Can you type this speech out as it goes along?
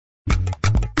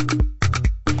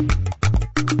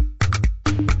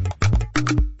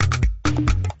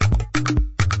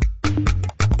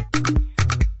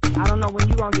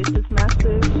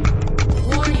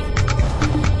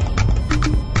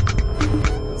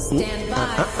Stand by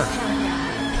for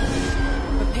countdown.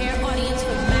 Prepare audience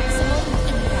for maximum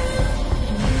impact.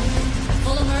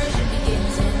 Full immersion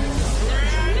begins in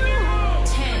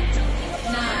 10,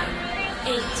 9,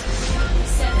 8,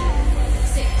 7,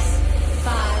 6,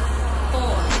 5, 4, 3,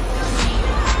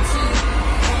 2,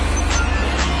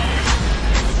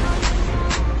 1.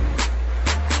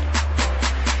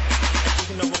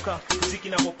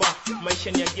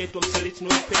 Maisha ni ya ghetto, msaliti ni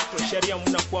petro, sharia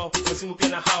muna kwao, wazimu pia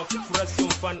na hao, furaha sio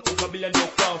mfano, ukabila ndio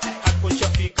kwao, hapo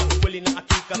nishafika, ukweli na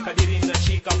hakika, kadiri na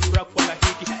shika, furaha kwa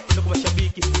lahiki, ndo kwa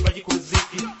mashabiki, baji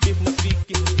kuruziki, beef na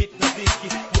fiki, hit na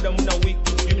dhiki, muda muna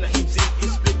wiki, mimi na hip ziki,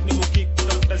 split ni mukiki,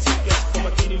 kutafuta ziki, kwa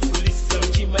makini mfulisi, za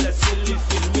mchima la sili,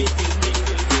 feel me.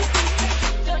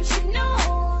 Don't you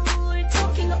know, we're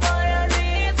talking about a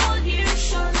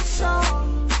revolution song.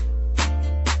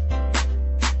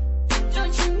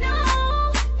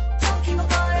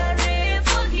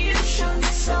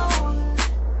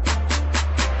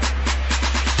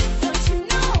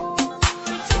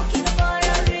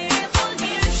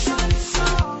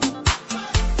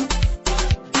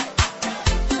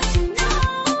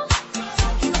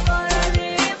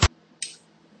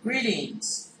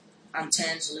 Greetings, I'm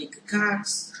Taalik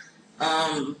Cox.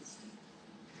 I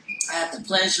have the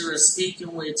pleasure of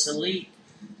speaking with Taalik,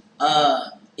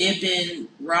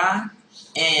 Ibn'rad,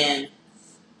 and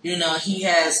he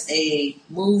has a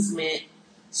movement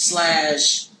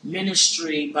 /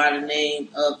 ministry by the name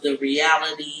of the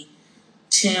Reality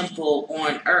Temple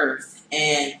on Earth.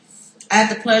 And I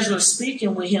had the pleasure of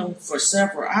speaking with him for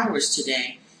several hours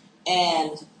today.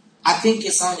 And I think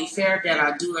it's only fair that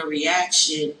I do a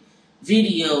reaction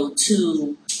video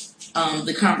to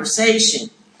the conversation.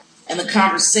 And the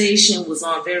conversation was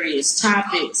on various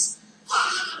topics,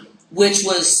 which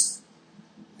was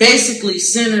basically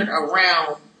centered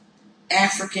around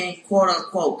African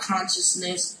quote-unquote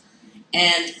consciousness.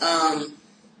 And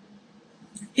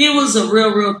he was a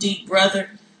real deep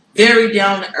brother, very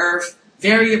down to earth,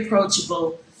 very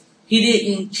approachable. He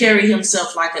didn't carry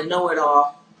himself like a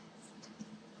know-it-all.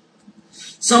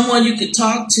 Someone you could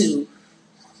talk to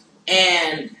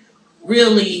and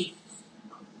really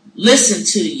listen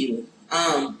to you.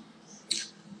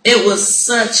 It was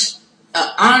such an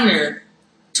honor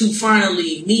to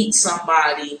finally meet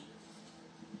somebody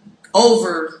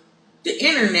over the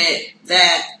internet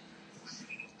that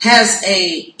has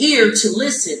an ear to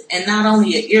listen, and not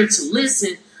only an ear to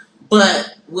listen,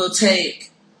 but will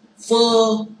take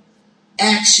full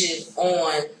action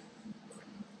on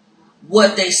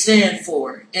what they stand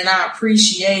for. And I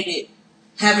appreciated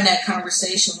having that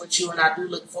conversation with you, and I do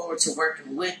look forward to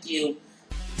working with you.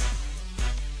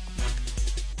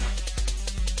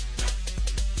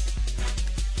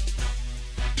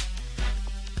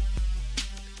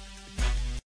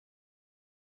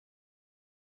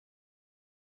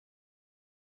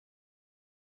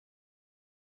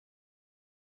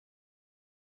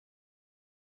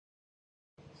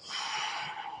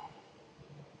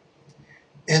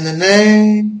 In the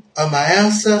name of my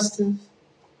ancestors,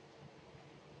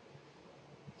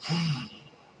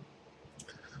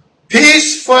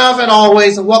 peace forever and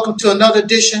always, and welcome to another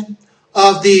edition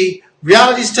of the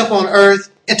Reality Temple on Earth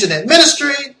Internet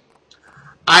Ministry.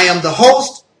 I am the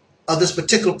host of this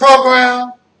particular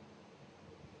program,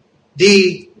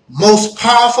 the most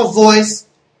powerful voice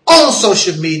on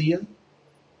social media.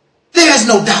 There's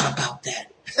no doubt about that.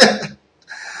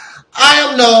 I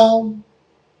am known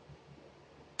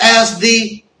as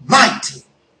the mighty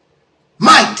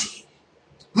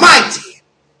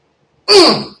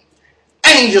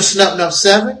Angel Snup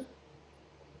 7,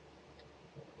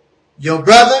 your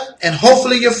brother and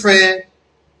hopefully your friend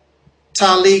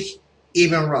Taalik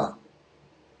Ibn'rad.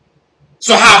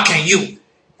 So how can you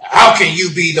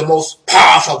be the most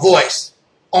powerful voice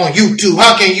on YouTube?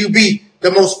 How can you be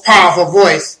the most powerful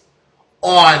voice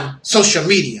on social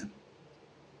media?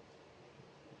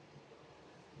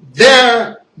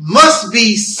 There must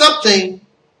be something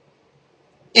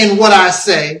in what I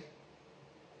say.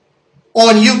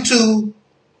 On YouTube,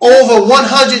 over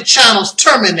 100 channels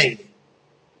terminated.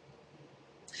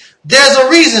 There's a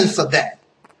reason for that.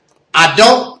 I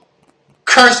don't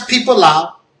curse people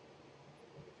out.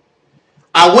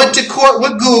 I went to court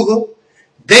with Google.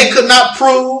 They could not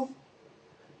prove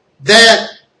that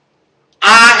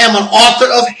I am an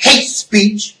author of hate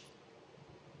speech.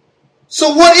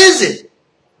 So what is it?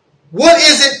 What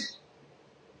is it?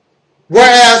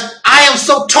 Whereas I am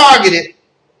so targeted,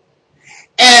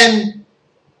 and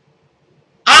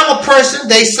I'm a person,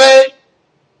 they say,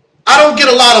 I don't get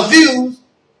a lot of views,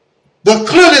 but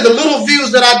clearly the little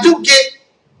views that I do get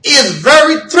is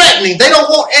very threatening. They don't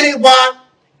want anyone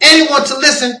anyone to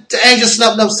listen to Angel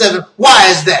Snub Nub 7. Why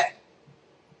is that?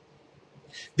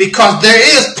 Because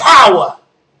there is power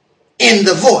in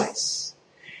the voice.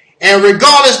 And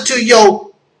regardless to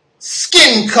your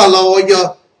skin color or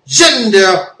your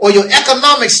gender or your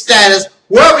economic status,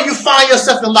 wherever you find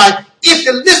yourself in life, if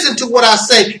you listen to what I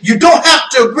say, you don't have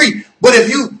to agree. But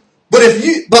if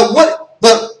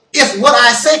what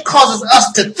I say causes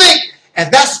us to think,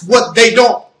 and that's what they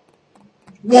don't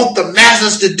want the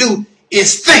masses to do,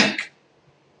 is think.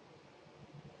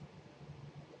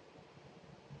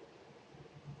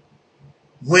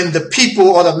 When the people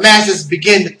or the masses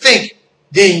begin to think,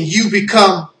 then you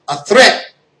become a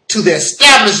threat to the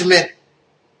establishment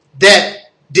that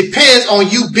depends on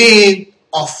you being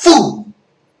a fool,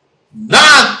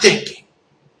 non-thinking,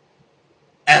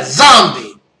 a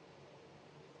zombie,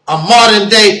 a modern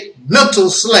day mental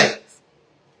slave.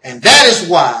 And that is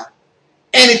why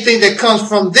anything that comes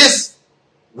from this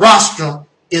rostrum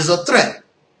is a threat.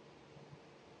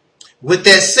 With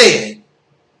that said,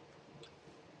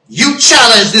 you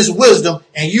challenge this wisdom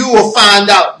and you will find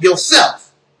out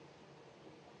yourself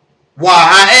why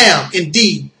I am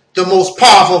indeed the most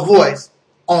powerful voice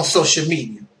on social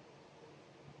media.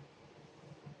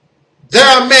 There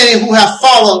are many who have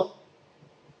followed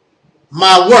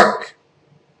my work,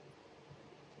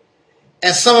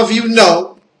 and some of you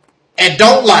know and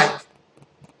don't like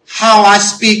how I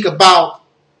speak about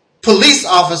police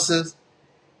officers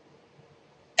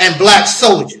and black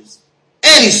soldiers.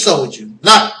 Any soldier,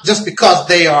 not just because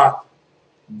they are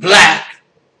black,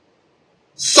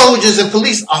 soldiers and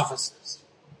police officers.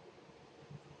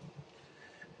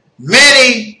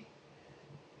 Many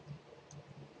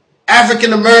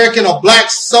African American or black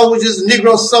soldiers,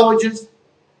 Negro soldiers,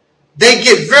 they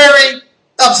get very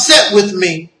upset with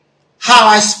me how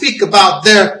I speak about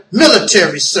their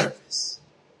military service.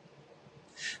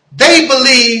 They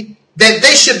believe that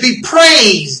they should be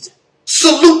praised.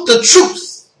 Salute the troops.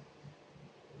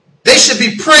 They should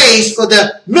be praised for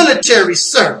their military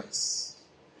service.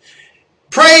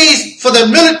 Praised for their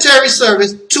military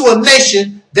service to a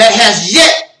nation that has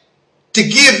yet to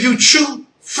give you true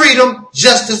freedom,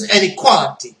 justice, and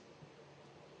equality.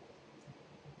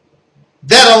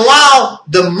 That allow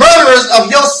the murderers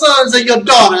of your sons and your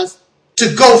daughters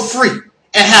to go free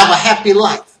and have a happy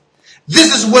life.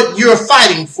 This is what you're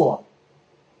fighting for.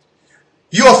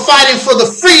 You're fighting for the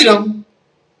freedom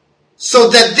so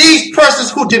that these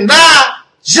persons who deny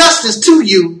justice to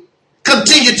you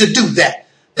continue to do that.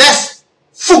 That's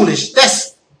foolish.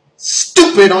 That's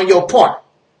stupid on your part.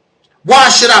 Why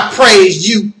should I praise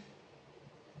you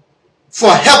for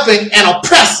helping an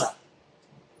oppressor?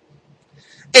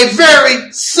 A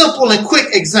very simple and quick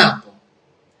example.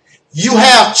 You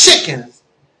have chickens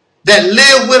that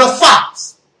live with a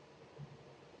fox.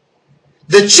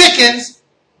 The chickens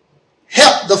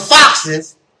help the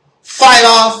foxes fight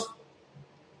off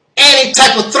any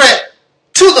type of threat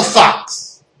to the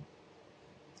fox.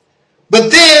 But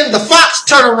then the fox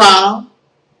turn around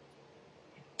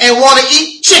and want to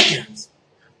eat chickens.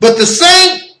 But the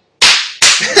same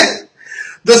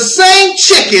the same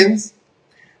chickens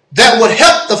that would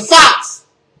help the fox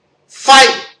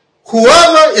fight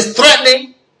whoever is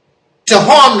threatening to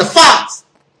harm the fox,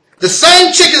 the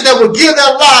same chickens that would give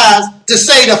their lives to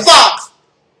save the fox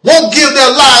won't give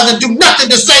their lives and do nothing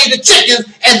to save the chickens,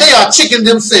 and they are chickens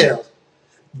themselves.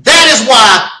 That is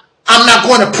why I'm not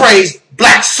going to praise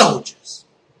black soldiers.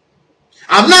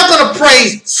 I'm not going to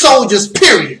praise soldiers,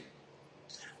 period.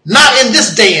 Not in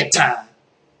this day and time.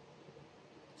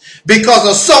 Because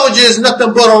a soldier is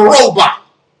nothing but a robot.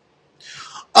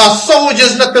 A soldier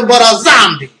is nothing but a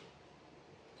zombie.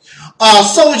 A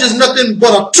soldier is nothing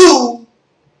but a tool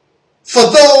for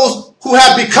those who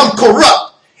have become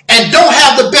corrupt and don't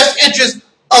have the best interest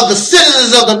of the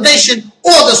citizens of the nation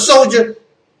or the soldier,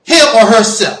 him or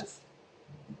herself.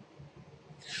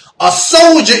 A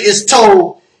soldier is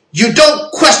told, you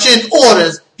don't question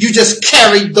orders, you just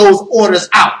carry those orders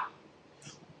out.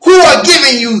 Who are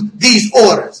giving you these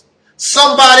orders?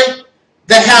 Somebody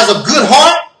that has a good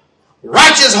heart,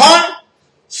 righteous heart,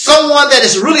 someone that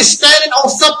is really standing on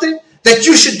something that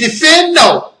you should defend?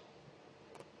 No.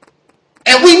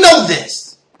 And we know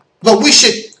this, but we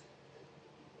should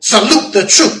salute the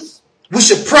truth. We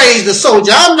should praise the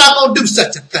soldier. I'm not going to do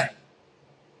such a thing.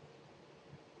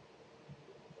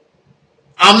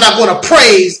 I'm not going to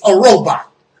praise a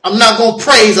robot. I'm not going to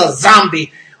praise a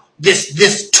zombie,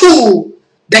 this tool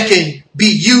that can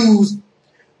be used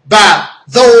by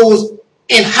those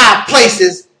in high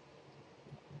places,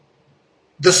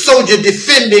 the soldier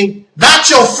defending not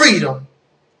your freedom,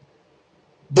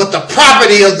 but the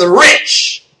property of the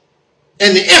rich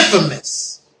and the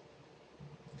infamous.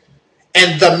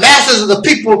 And the masses of the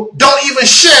people don't even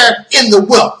share in the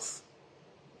wealth.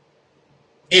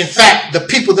 In fact, the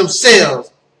people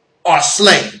themselves are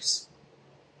slaves.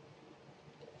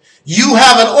 You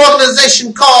have an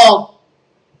organization called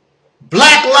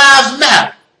Black Lives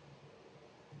Matter.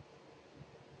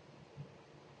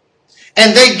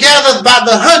 And they gather by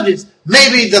the hundreds,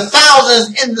 maybe the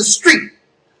thousands in the street.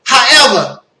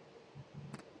 However,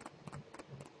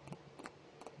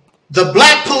 the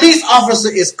black police officer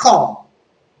is called.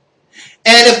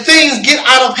 And if things get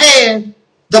out of hand,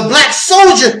 the black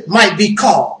soldier might be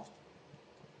called.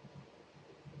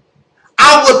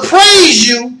 I would praise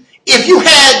you if you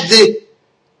had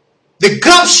the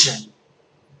gumption,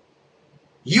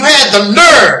 you had the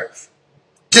nerve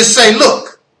to say,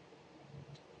 look,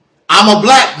 I'm a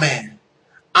black man.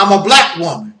 I'm a black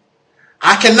woman.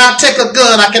 I cannot take a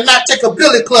gun. I cannot take a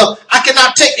billy club. I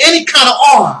cannot take any kind of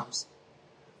arms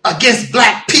against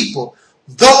black people.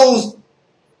 Those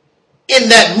in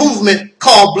that movement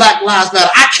called Black Lives Matter.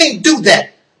 I can't do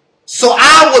that. So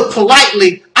I would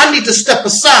politely, I need to step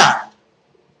aside.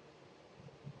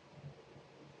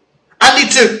 I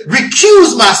need to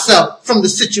recuse myself from the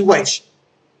situation.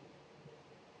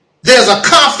 There's a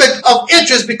conflict of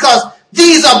interest because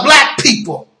these are black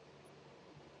people.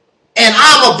 And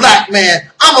I'm a black man.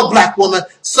 I'm a black woman.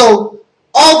 So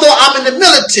although I'm in the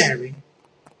military,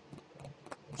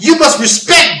 you must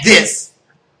respect this.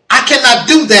 I cannot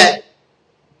do that.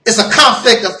 It's a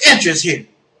conflict of interest here.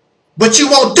 But you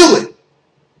won't do it.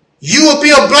 You will be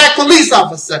a black police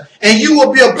officer, and you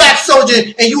will be a black soldier,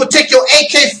 and you will take your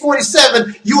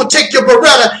AK-47, you will take your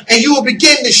Beretta, and you will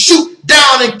begin to shoot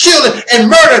down and kill and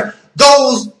murder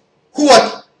those who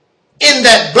are in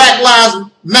that Black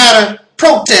Lives Matter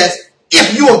protest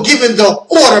if you are given the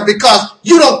order, because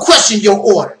you don't question your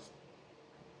orders.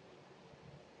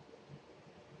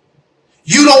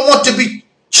 You don't want to be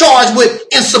charged with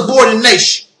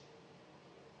insubordination.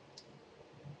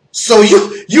 So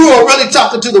you are really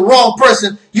talking to the wrong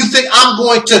person. You think I'm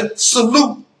going to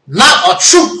salute not a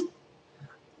troop,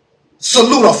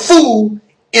 salute a fool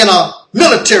in a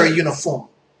military uniform.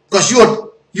 Because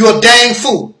you're a dang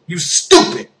fool. You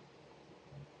stupid.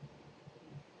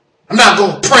 I'm not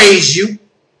going to praise you.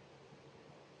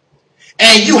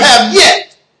 And you have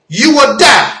yet, you will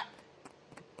die.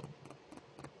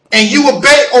 And you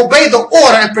obey the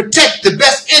order and protect the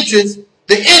best interest,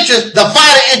 the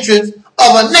vital interest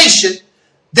of a nation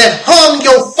that hung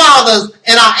your fathers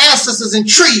and our ancestors in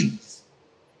trees,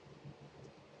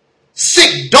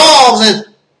 sick dogs,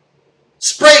 and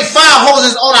sprayed fire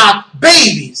hoses on our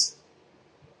babies,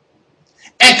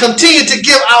 and continue to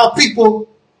give our people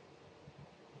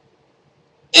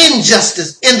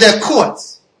injustice in their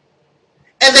courts.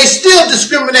 And they still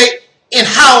discriminate in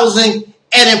housing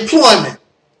and employment.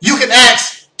 You can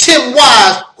ask Tim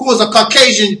Wise, who is a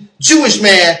Caucasian Jewish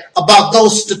man, about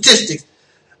those statistics.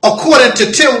 According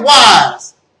to Tim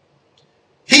Wise,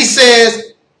 he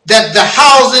says that the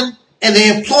housing and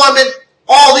the employment,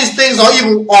 all these things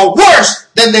are worse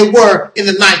than they were in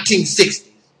the 1960s.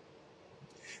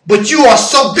 But you are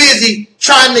so busy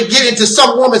trying to get into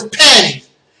some woman's panties.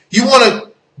 You want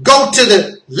to go to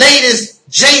the latest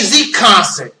Jay-Z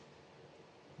concert.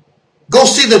 Go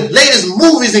see the latest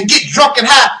movies and get drunk and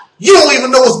high. You don't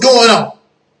even know what's going on.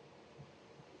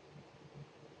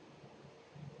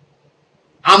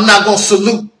 I'm not going to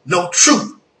salute no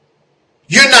truth.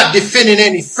 You're not defending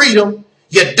any freedom.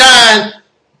 You're dying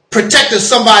protecting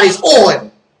somebody's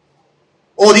oil.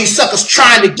 Or these suckers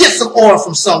trying to get some oil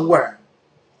from somewhere.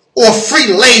 Or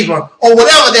free labor. Or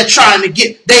whatever they're trying to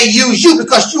get. They use you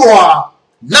because you are a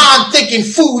non-thinking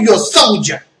fool. You're a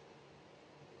soldier.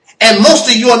 And most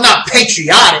of you are not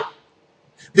patriotic.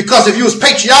 Because if you was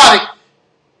patriotic,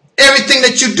 everything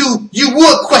that you do, you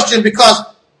would question, because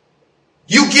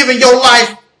you giving your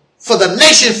life for the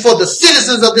nation, for the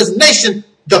citizens of this nation,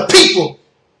 the people.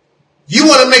 You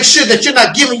want to make sure that you're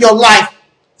not giving your life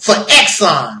for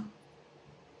Exxon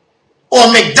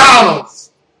or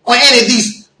McDonald's or any of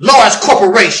these large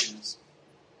corporations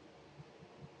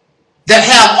that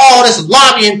have all this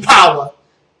lobbying power,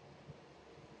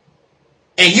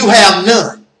 and you have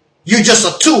none. You're just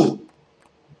a tool.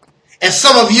 And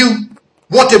some of you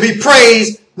want to be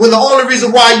praised when the only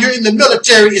reason why you're in the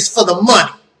military is for the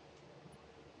money.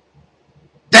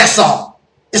 That's all.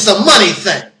 It's a money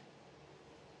thing.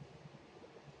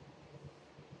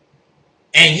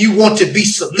 And you want to be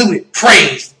saluted,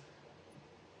 praised.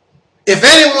 If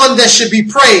anyone that should be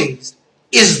praised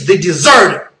is the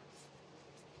deserter.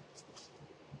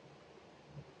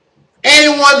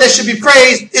 Anyone that should be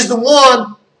praised is the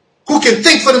one who can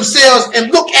think for themselves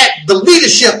and look at the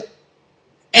leadership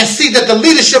and see that the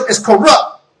leadership is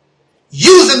corrupt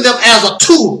using them as a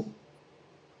tool,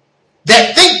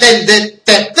 that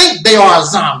think they are a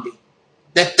zombie,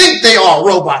 that think they are a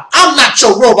robot. I'm not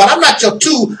your robot. I'm not your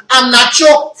tool. I'm not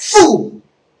your fool.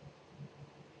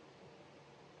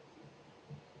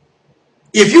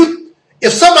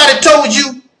 If somebody told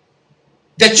you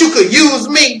that you could use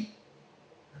me,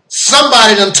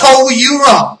 somebody done told you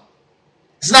wrong.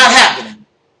 It's not happening.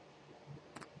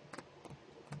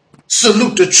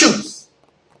 Salute the truth.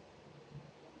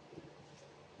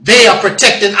 They are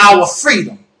protecting our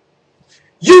freedom.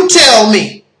 You tell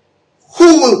me,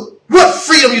 what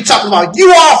freedom you talking about?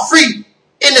 You are free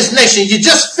in this nation. You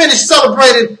just finished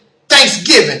celebrating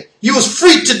Thanksgiving. You was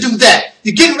free to do that.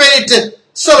 You're getting ready to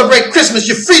celebrate Christmas.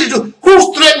 You're free to do.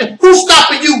 Who's threatening? Who's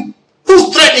stopping you?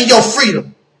 Who's threatening your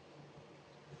freedom?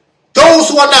 Those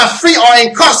who are not free are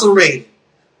incarcerated.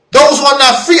 Those who are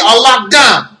not free are locked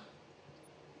down.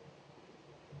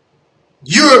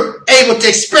 You're able to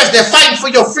express. They're fighting for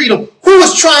your freedom. Who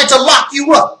is trying to lock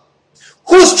you up?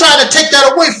 Who is trying to take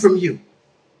that away from you?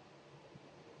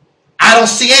 I don't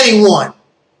see anyone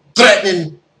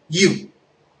threatening you.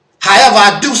 However,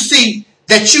 I do see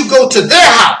that you go to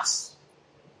their house,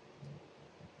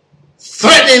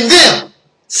 threatening them,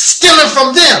 stealing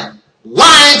from them,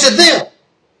 lying to them.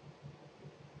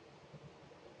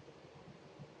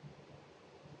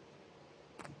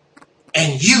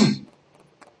 And you,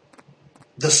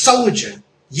 the soldier,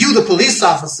 you, the police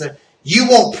officer, you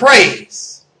want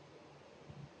praise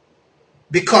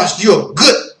because you're a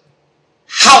good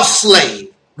house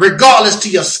slave, regardless to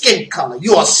your skin color.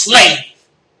 You're a slave.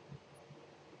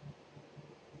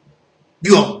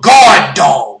 You're a guard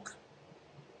dog.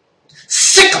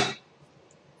 Sick 'em.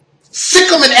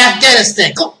 Sick 'em in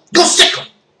Afghanistan. Go sick 'em.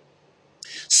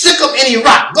 Sick 'em in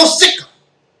Iraq. Go sick 'em.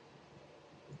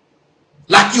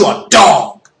 Like you're a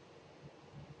dog.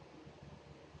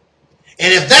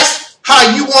 And if that's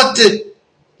how you want to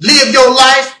live your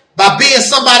life, by being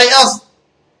somebody else's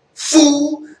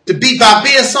fool, by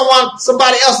being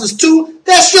somebody else's tool,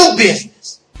 that's your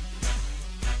business.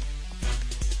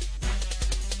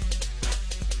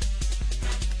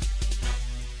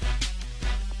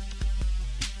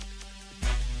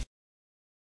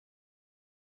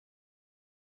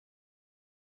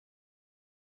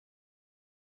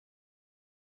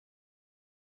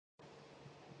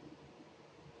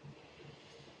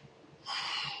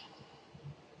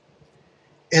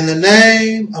 In the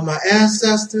name of my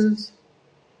ancestors,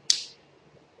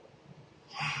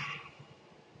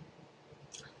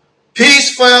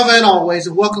 peace forever and always,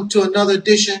 and welcome to another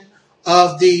edition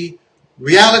of the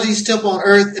Reality's Temple on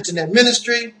Earth Internet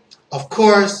Ministry. Of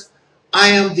course, I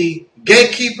am the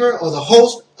gatekeeper or the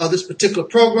host of this particular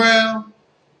program,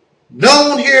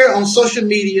 known here on social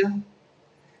media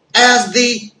as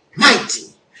the mighty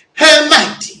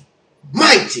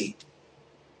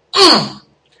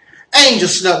Angel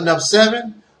Snubbing Up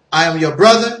 7. I am your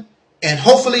brother and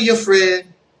hopefully your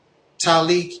friend,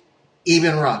 Taalik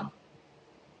Ibn'rad.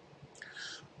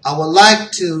 I would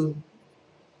like to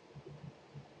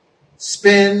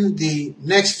spend the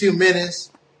next few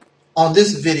minutes on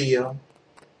this video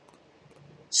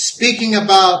speaking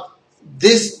about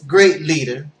this great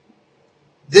leader,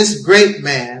 this great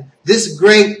man, this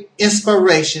great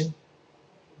inspiration,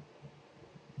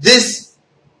 this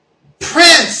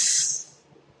prince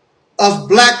of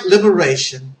black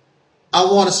liberation. I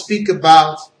want to speak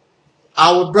about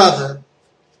our brother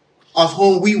of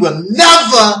whom we will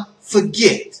never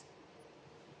forget.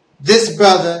 This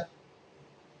brother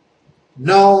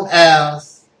known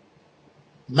as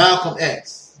Malcolm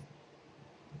X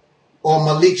or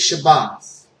Malik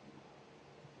Shabazz.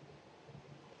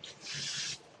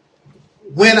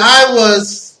 When I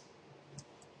was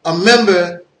a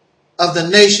member of the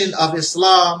Nation of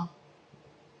Islam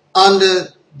under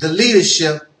the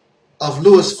leadership of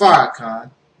Louis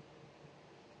Farrakhan,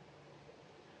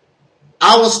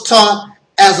 I was taught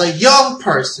as a young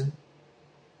person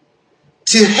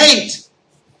to hate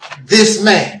this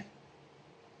man.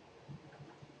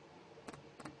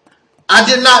 I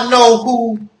did not know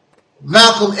who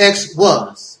Malcolm X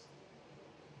was.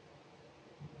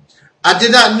 I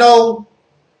did not know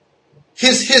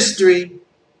his history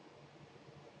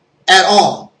at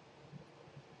all.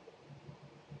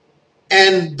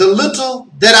 And the little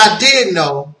that I did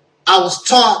know, I was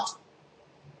taught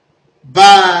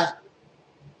by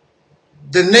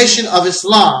the Nation of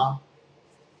Islam,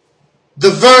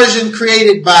 the version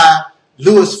created by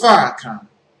Louis Farrakhan.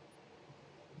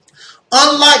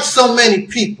 Unlike so many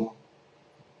people,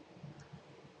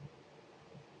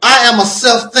 I am a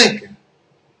self-thinker.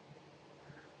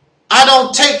 I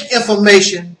don't take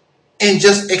information and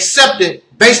just accept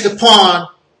it based upon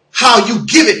how you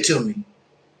give it to me.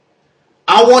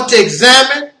 I want to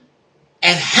examine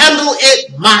and handle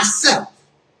it myself.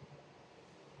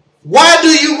 Why do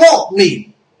you want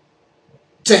me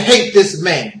to hate this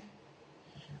man?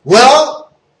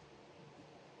 Well,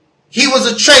 he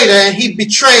was a traitor and he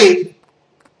betrayed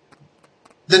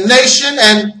the nation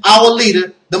and our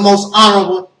leader, the most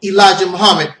honorable Elijah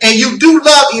Muhammad. And you do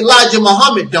love Elijah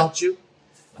Muhammad, don't you?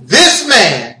 This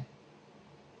man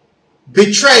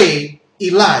betrayed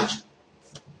Elijah.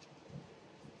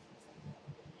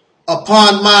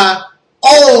 Upon my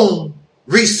own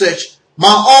research,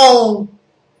 my own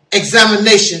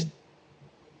examination,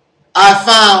 I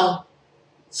found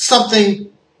something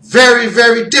very,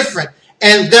 very different.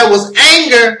 And there was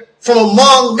anger from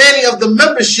among many of the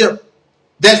membership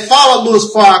that followed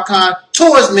Louis Farrakhan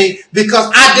towards me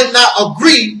because I did not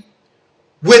agree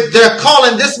with their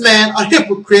calling this man a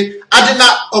hypocrite. I did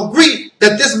not agree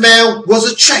that this man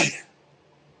was a traitor.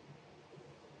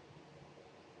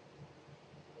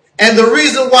 And the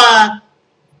reason why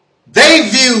they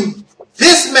view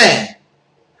this man,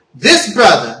 this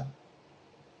brother,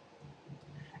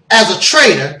 as a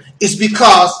traitor is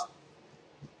because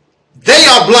they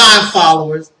are blind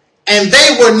followers and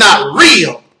they were not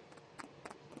real.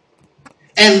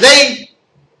 And they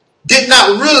did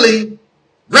not really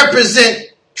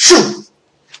represent truth.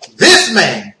 This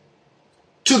man,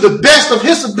 to the best of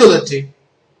his ability,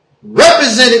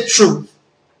 represented truth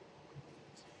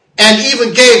and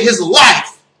even gave his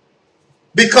life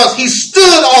because he stood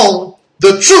on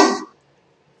the truth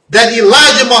that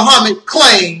Elijah Muhammad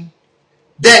claimed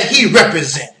that he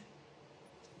represented.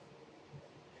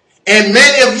 And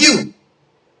many of you,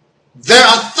 there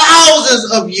are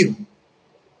thousands of you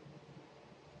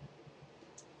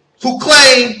who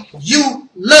claim you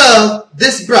love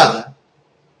this brother,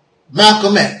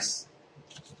 Malcolm X.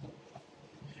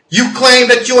 You claim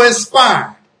that you're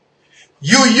inspired.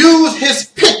 You use his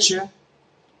picture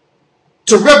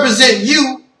to represent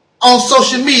you on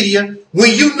social media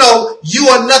when you know you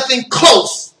are nothing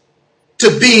close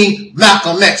to being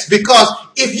Malcolm X. Because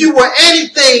if you were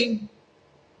anything,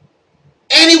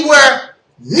 anywhere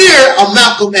near a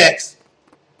Malcolm X,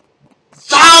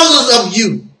 thousands of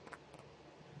you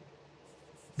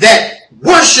that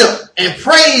worship and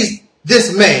praise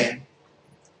this man,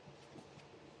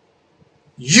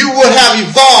 you would have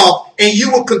evolved and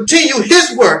you will continue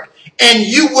his work and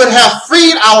you would have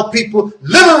freed our people,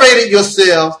 liberated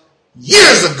yourselves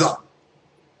years ago.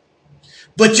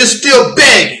 But you're still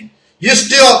begging. You're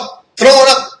still throwing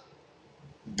up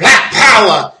black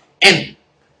power and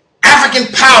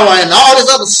African power and all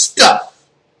this other stuff.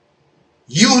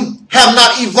 You have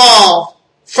not evolved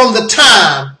from the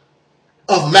time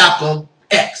of Malcolm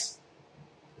X.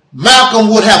 Malcolm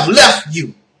would have left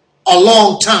you a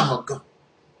long time ago.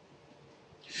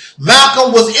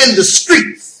 Malcolm was in the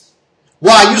streets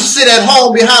while you sit at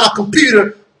home behind a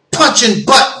computer punching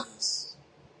buttons.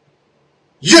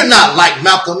 You're not like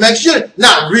Malcolm X. You're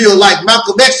not real like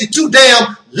Malcolm X. You're too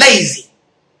damn lazy.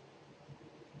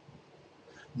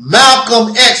 Malcolm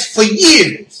X, for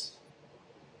years,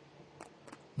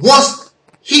 once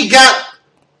he got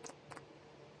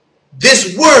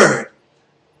this word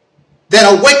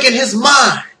that awakened his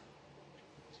mind,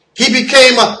 he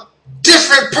became a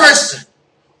different person.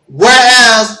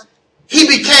 Whereas he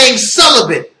became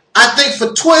celibate, I think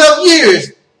for 12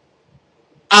 years,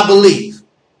 I believe.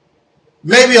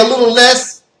 Maybe a little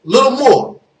less, a little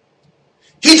more.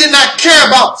 He did not care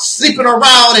about sleeping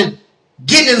around and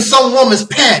getting in some woman's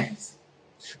panties.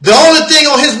 The only thing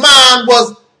on his mind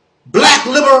was black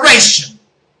liberation,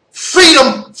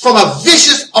 freedom from a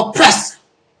vicious oppressor.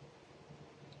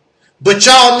 But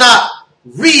y'all not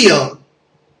real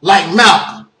like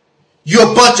Malcolm.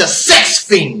 You're a bunch of sex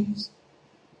fiends,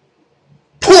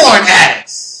 porn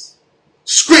addicts,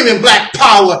 screaming black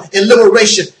power and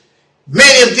liberation.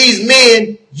 Many of these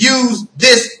men use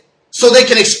this so they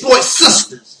can exploit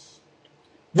sisters.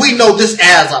 We know this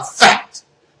as a fact.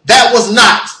 That was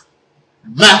not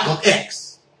Malcolm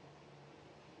X.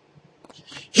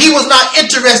 He was not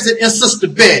interested in Sister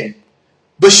Betty,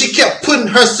 but she kept putting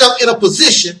herself in a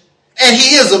position, and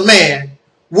he is a man,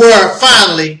 where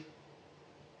finally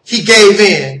he gave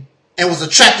in and was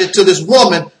attracted to this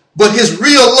woman, but his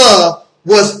real love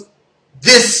was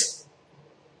this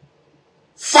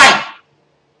fight,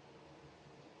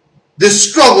 this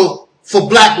struggle for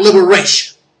black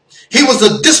liberation. He was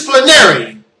a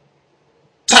disciplinarian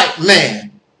type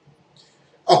man.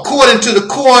 According to the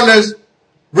coroner's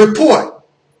report,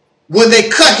 when they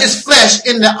cut his flesh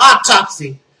in the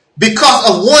autopsy because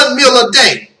of 1 meal a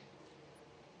day,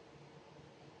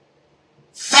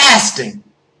 fasting,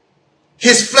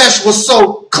 his flesh was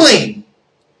so clean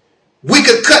we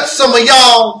could cut some of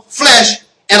y'all flesh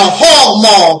and a hog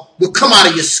maw will come out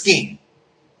of your skin.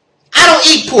 I don't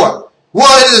eat pork.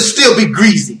 Well, it'll still be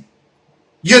greasy.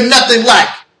 You're nothing like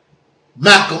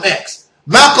Malcolm X.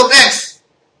 Malcolm X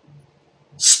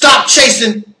stopped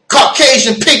chasing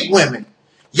Caucasian pink women.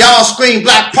 Y'all scream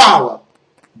black power,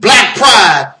 black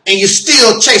pride, and you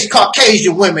still chase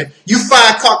Caucasian women. You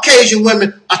find Caucasian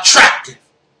women attractive.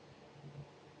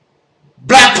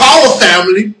 Black power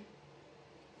family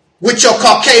with your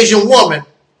Caucasian woman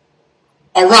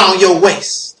around your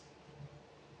waist.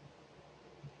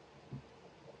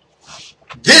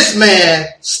 This man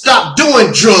stopped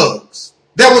doing drugs.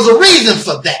 There was a reason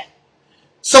for that.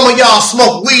 Some of y'all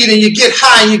smoke weed and you get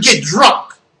high and you get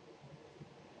drunk.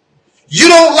 You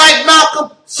don't like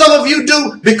Malcolm? Some of you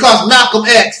do because Malcolm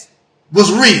X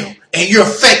was real and you're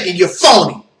fake and you're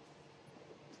phony.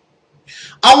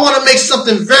 I want to make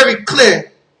something very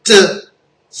clear to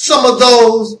some of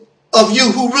those of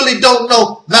you who really don't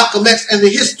know Malcolm X and the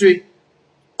history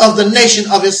of the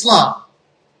Nation of Islam.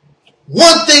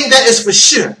 One thing that is for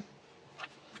sure,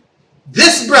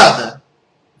 this brother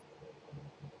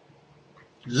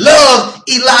loved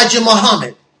Elijah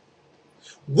Muhammad.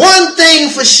 One thing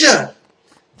for sure,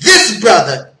 this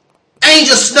brother,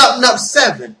 Angel Snub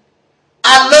 7,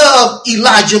 I love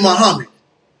Elijah Muhammad.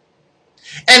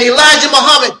 And Elijah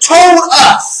Muhammad told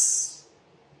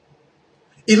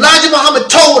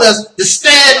us to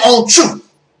stand on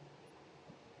truth,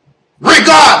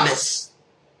 regardless.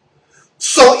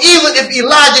 So even if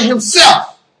Elijah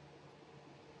himself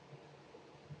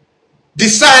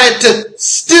decided to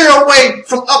steer away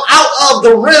from out of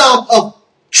the realm of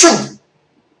truth,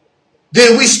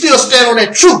 then we still stand on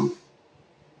that truth.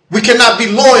 We cannot be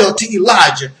loyal to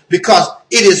Elijah because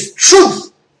it is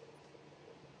truth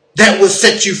that will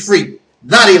set you free,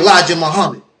 not Elijah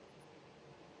Muhammad.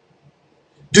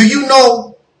 Do you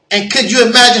know, and could you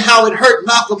imagine how it hurt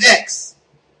Malcolm X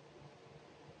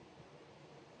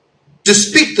to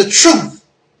speak the truth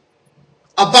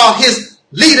about his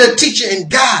leader, teacher, and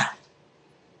guide?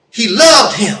 He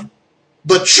loved him,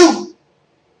 but truth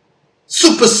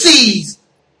supersedes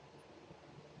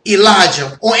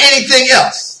Elijah or anything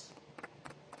else.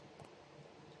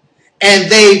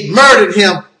 And they murdered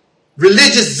him.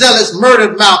 Religious zealots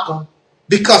murdered Malcolm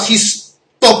because he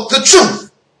spoke the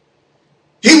truth.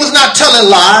 He was not telling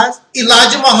lies.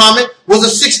 Elijah Muhammad was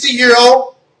a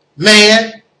 60-year-old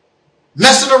man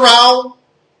messing around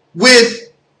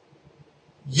with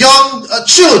young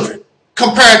children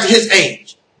compared to his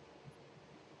age.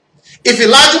 If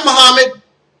Elijah Muhammad,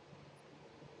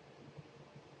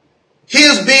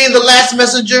 his being the last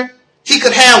messenger, he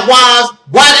could have wives,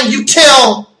 why didn't you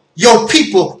tell your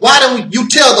people, why didn't you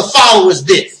tell the followers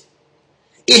this?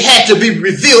 It had to be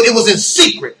revealed. It was in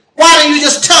secret. Why didn't you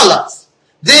just tell us?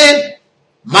 Then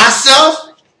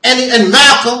myself and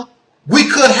Malcolm, we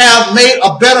could have made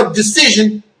a better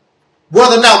decision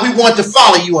whether or not we wanted to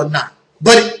follow you or not.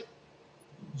 But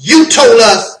you told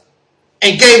us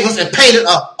and gave us and painted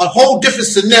a whole different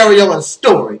scenario and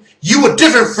story. You were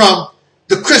different from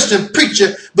the Christian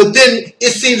preacher, but then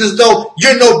it seems as though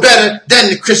you're no better than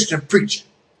the Christian preacher.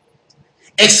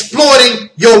 Exploiting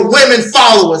your women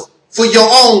followers for your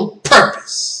own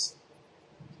purpose.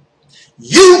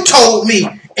 You told me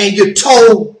and you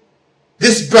told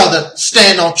this brother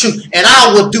stand on truth, and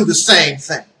I will do the same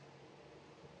thing.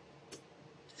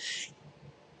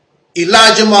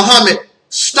 Elijah Muhammad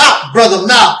stopped Brother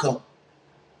Malcolm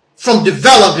from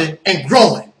developing and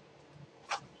growing.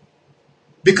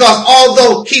 Because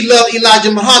although he loved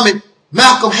Elijah Muhammad,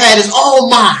 Malcolm had his own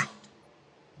mind.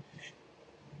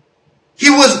 He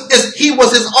was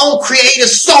his own creative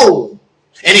soul.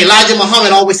 And Elijah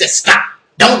Muhammad always said, stop.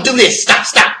 Don't do this. Stop,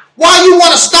 stop. Why you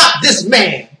want to stop this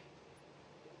man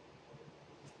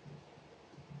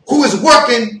who is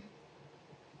working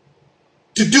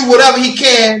to do whatever he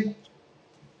can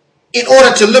in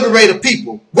order to liberate a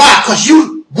people? Why? Because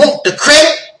you want the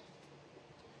credit?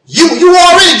 You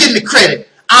already getting the credit.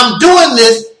 I'm doing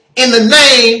this in the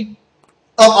name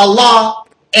of Allah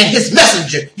and his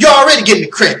messenger. You're already getting the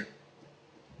credit.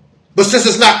 But since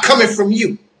it's not coming from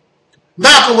you,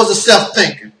 Malcolm was a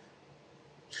self-thinker.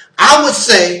 I would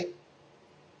say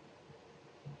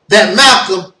that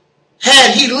Malcolm,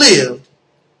 had he lived,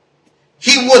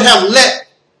 he would have let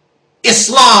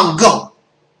Islam go.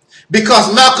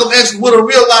 Because Malcolm X would have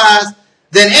realized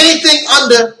that anything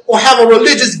under or have a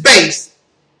religious base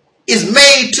is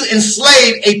made to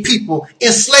enslave a people,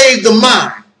 enslave the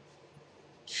mind.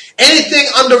 Anything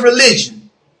under religion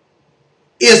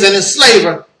is an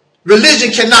enslaver.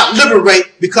 Religion cannot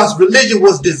liberate because religion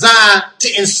was designed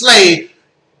to enslave.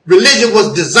 Religion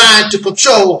was designed to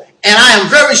control, And I am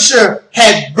very sure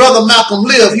had Brother Malcolm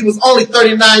lived, he was only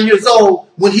 39 years old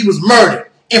when he was murdered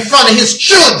in front of his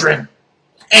children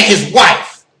and his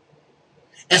wife.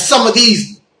 And some of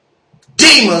these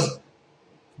demons,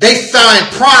 they find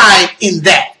pride in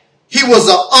that. He was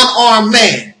an unarmed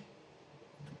man.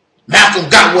 Malcolm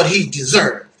got what he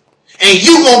deserved. And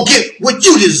you gonna get what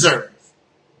you deserve.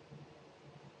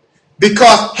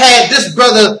 Because had this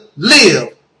brother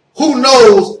lived, who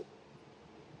knows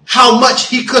how much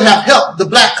he could have helped the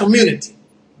black community.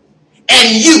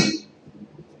 And you.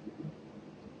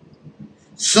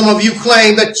 Some of you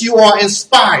claim that you are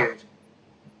inspired.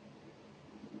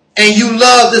 And you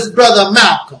love this brother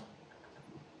Malcolm.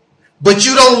 But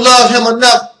you don't love him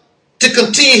enough to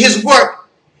continue his work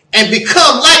and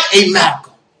become like a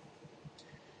Malcolm.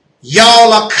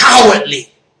 Y'all are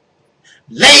cowardly,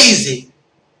 lazy.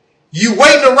 You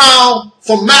waiting around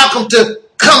for Malcolm to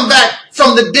come back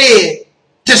from the dead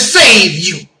to save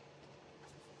you.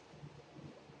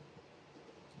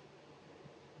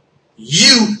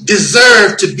 You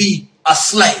deserve to be a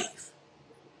slave.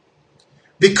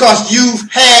 Because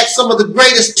you've had some of the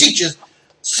greatest teachers,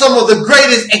 some of the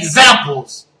greatest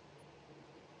examples,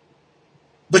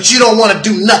 but you don't want to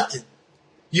do nothing.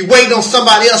 You wait on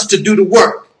somebody else to do the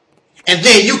work, and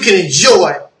then you can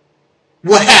enjoy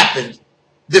what happened,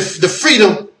 the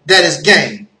freedom that is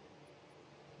gained.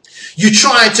 You're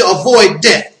trying to avoid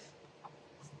death.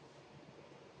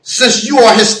 Since you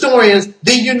are historians,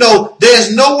 then you know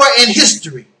there's nowhere in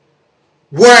history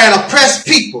where an oppressed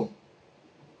people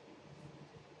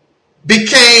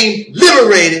became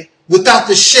liberated without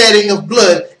the shedding of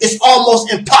blood. It's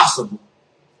almost impossible.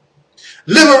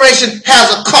 Liberation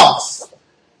has a cost.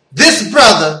 This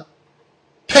brother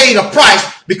paid a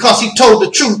price because he told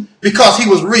the truth, because he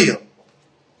was real.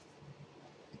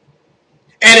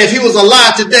 And if he was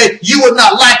alive today, you would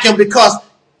not like him because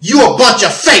you a bunch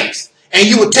of fakes. And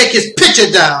you would take his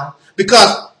picture down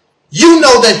because you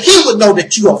know that he would know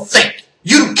that you are fake.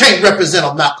 You can't represent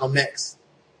a Malcolm X.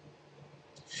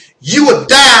 You would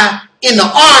die in the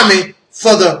army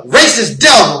for the racist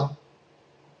devil,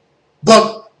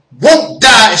 but won't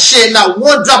die and shed not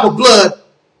one drop of blood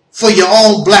for your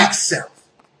own black self.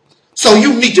 So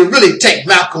you need to really take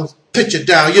Malcolm's picture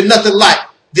down. You're nothing like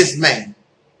this man.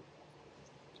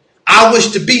 I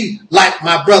wish to be like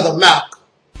my brother Malcolm.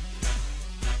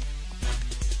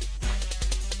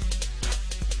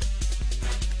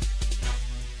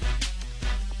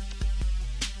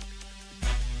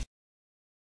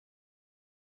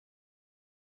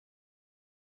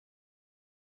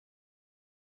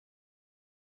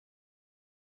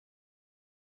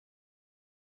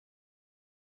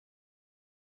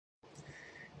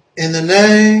 In the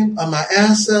name of my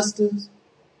ancestors,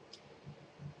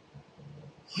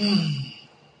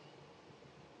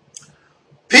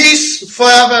 peace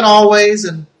forever and always,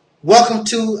 and welcome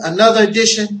to another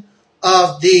edition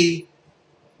of the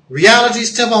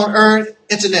Realities Temple on Earth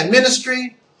Internet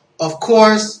Ministry. Of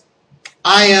course,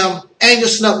 I am Angel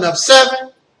Snub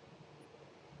 7,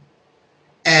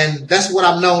 and that's what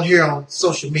I'm known here on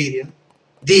social media.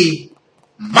 The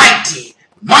mighty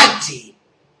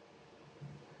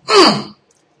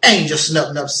Angel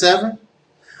Snub 7.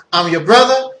 I'm your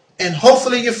brother and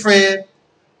hopefully your friend,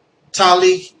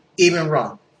 Taalik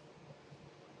Ibn'rad.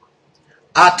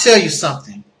 I'll tell you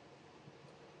something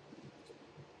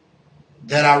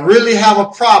that I really have a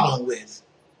problem with.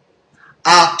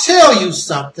 I'll tell you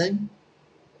something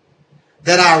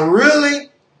that I really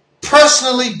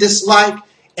personally dislike,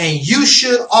 and you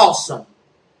should also.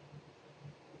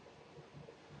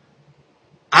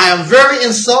 I am very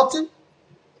insulted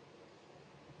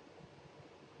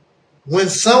when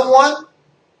someone,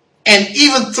 and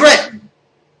even threatened,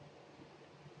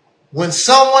 when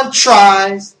someone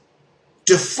tries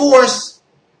to force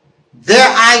their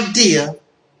idea,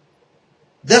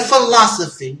 their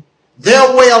philosophy,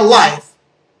 their way of life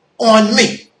on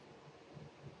me.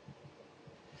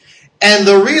 And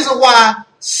the reason why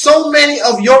so many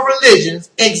of your religions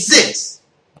exist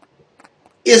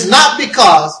is not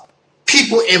because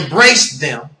people embrace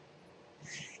them.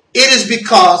 It is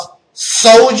because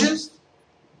soldiers,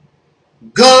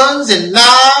 guns and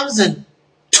knives and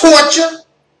torture,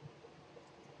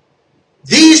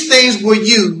 these things were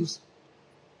used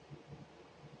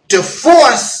to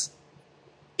force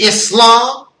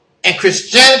Islam and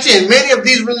Christianity and many of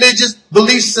these religious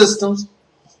belief systems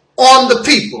on the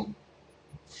people.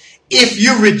 If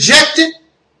you rejected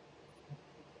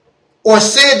or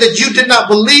said that you did not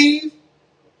believe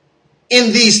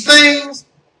in these things,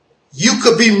 you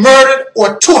could be murdered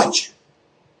or tortured.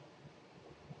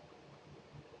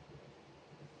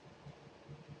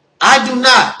 I do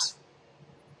not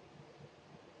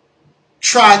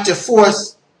try to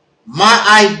force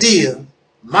my idea,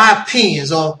 my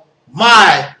opinions, or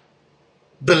my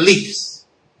beliefs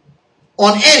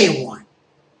on anyone.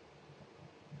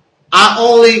 I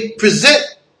only present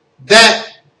that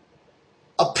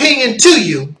opinion to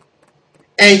you,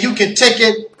 and you can take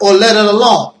it or let it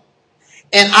alone.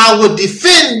 And I will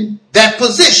defend that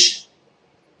position.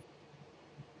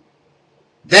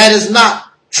 That is not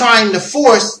trying to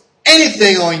force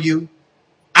anything on you.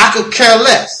 I could care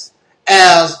less,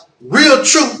 as real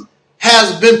truth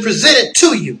has been presented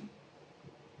to you.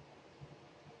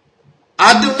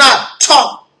 I do not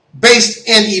talk based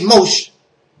in emotion.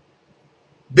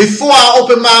 Before I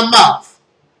open my mouth,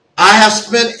 I have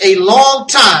spent a long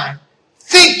time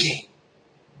thinking,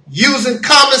 using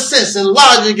common sense and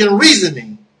logic and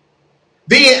reasoning,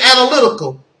 being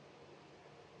analytical,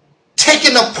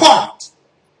 taking apart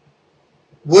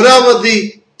whatever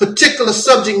the particular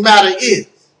subject matter is.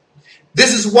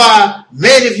 This is why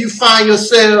many of you find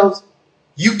yourselves,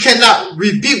 you cannot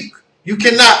rebuke, you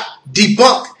cannot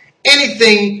debunk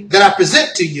anything that I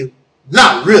present to you.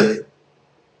 Not really.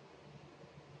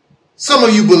 Some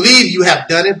of you believe you have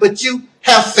done it, but you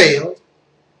have failed,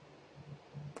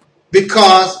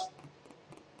 because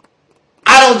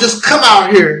I don't just come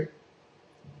out here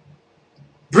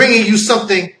bringing you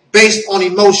something based on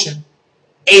emotion.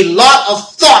 A lot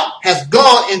of thought has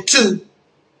gone into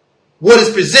what is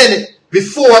presented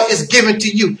before it's given to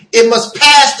you. It must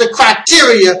pass the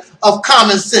criteria of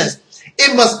common sense.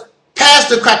 It must pass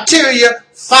the criteria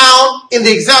found in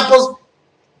the examples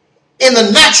in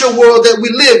the natural world that we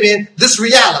live in, this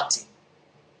reality.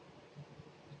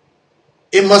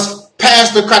 It must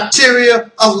pass the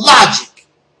criteria of logic,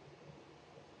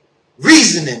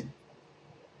 reasoning,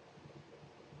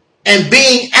 and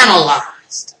being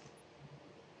analyzed.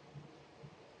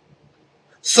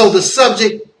 So the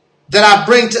subject that I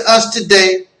bring to us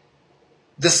today,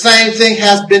 the same thing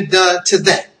has been done to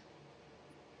that.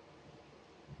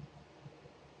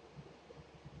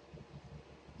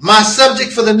 My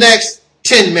subject for the next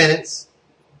 10 minutes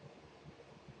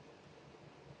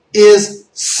is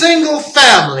single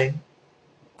family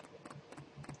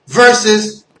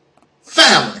versus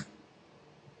family.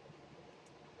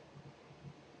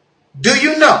 Do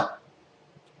you know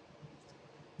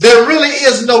there really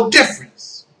is no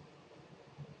difference?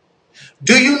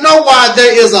 Do you know why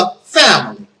there is a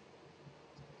family?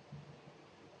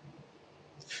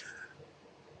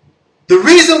 The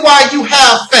reason why you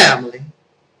have family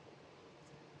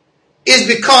is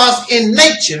because in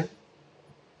nature,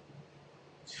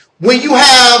 when you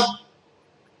have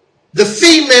the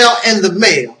female and the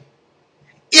male,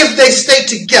 if they stay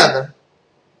together,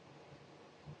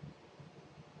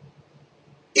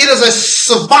 it is a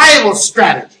survival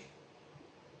strategy,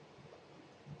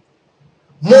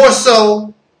 more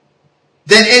so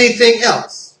than anything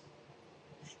else.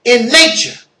 In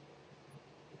nature,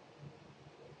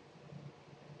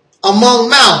 among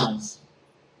mammals,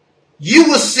 you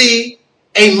will see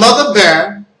a mother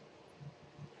bear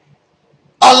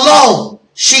alone.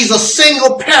 She's a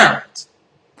single parent.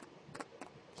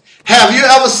 Have you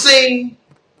ever seen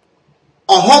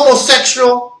a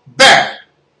homosexual bear?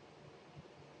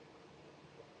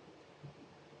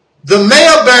 The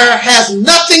male bear has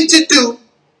nothing to do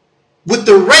with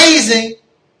the raising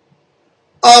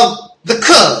of the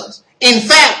cubs. In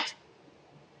fact,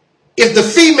 if the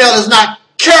female is not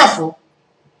careful,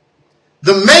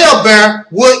 the male bear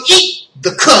will eat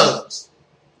the cubs.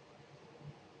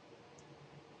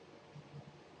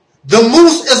 The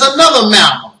moose is another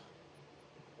mammal,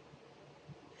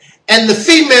 and the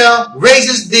female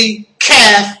raises the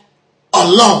calf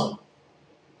alone.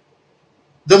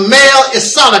 The male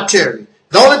is solitary.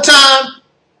 The only time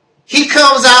he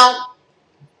comes out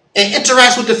and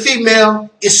interacts with the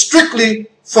female is strictly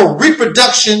for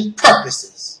reproduction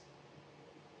purposes.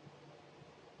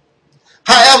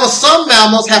 However, some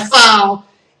mammals have found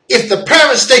if the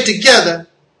parents stay together,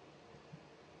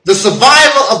 the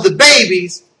survival of the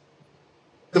babies,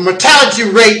 the mortality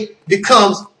rate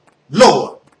becomes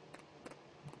lower.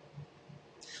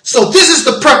 So this is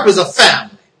the purpose of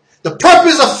family. The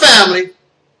purpose of family,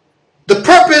 the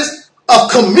purpose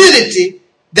of community,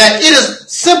 that it is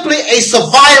simply a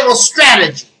survival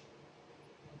strategy.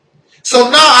 So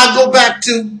now I go back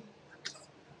to,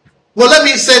 well, let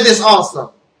me say this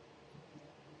also.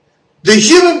 The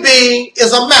human being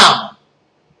is a mammal.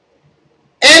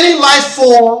 Any life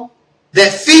form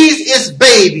that feeds its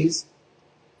babies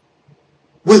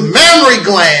with mammary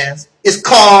glands is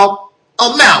called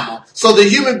a mammal. So the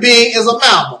human being is a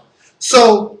mammal.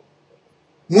 So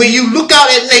when you look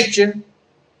out at nature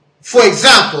for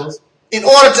examples, in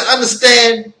order to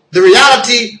understand the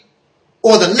reality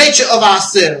or the nature of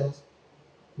ourselves,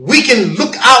 we can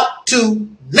look out to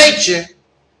nature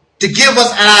to give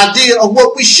us an idea of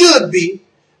what we should be,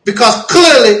 because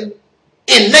clearly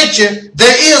in nature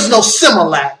there is no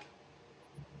Similac.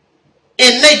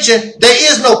 In nature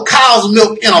there is no cow's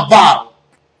milk in a bottle.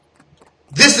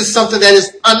 This is something that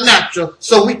is unnatural,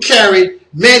 so we carry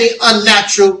many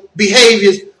unnatural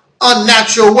behaviors,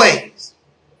 unnatural ways.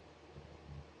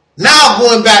 Now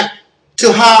going back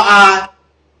to how I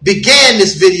began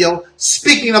this video,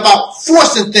 speaking about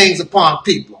forcing things upon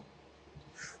people.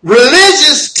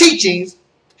 Religious teachings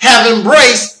have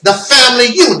embraced the family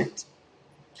unit,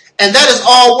 and that is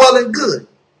all well and good.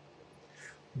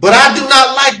 But I do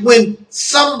not like when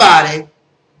somebody,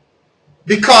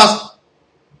 because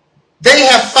they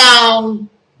have found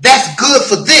that's good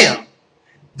for them,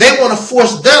 they want to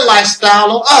force their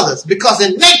lifestyle on others. Because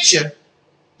in nature,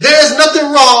 there is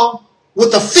nothing wrong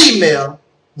with a female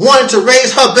wanting to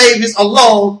raise her babies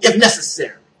alone if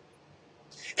necessary.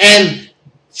 And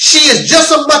she is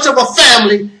just as much of a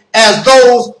family as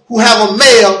those who have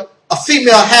a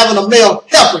female having a male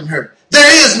helping her.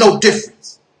 There is no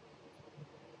difference.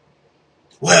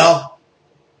 Well,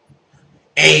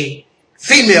 a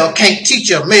female can't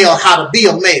teach a male how to be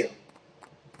a male.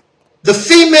 The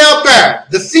female bear,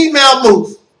 the female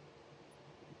moose,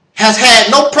 has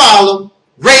had no problem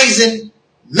raising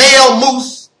male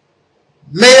moose,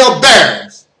 male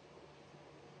bears.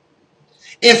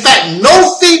 In fact,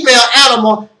 no female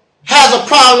animal has a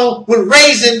problem with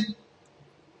raising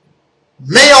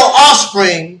male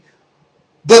offspring,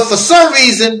 but for some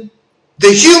reason,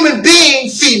 the human being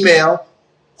female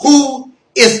who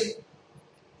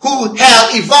have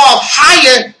evolved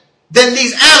higher than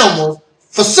these animals,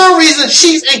 for some reason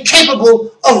she's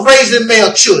incapable of raising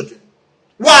male children.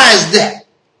 Why is that?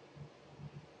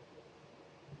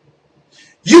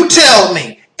 You tell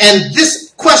me, and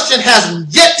this question has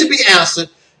yet to be answered.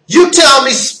 You tell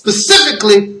me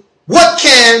specifically, what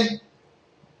can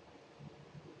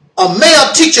a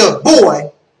male teach a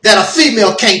boy that a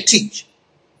female can't teach?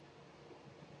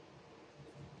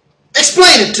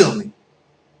 Explain it to me.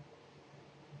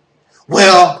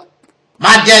 Well,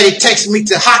 my daddy takes me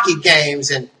to hockey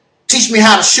games and teach me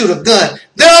how to shoot a gun.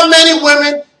 There are many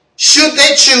women, should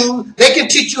they choose, they can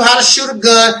teach you how to shoot a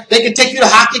gun. They can take you to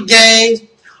hockey games.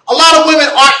 A lot of women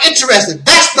aren't interested.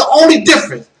 That's the only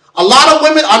difference. A lot of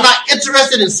women are not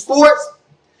interested in sports.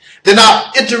 They're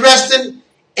not interested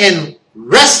in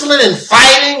wrestling and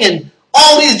fighting and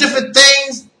all these different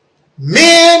things.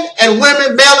 Men and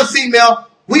women, male and female,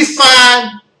 we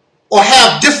find or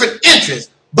have different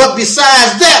interests. But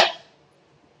besides that,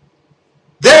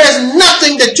 there is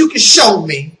nothing that you can show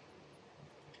me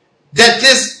that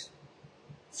this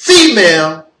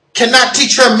female cannot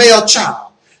teach her male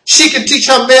child. She can teach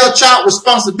her male child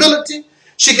responsibility.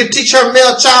 She can teach her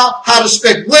male child how to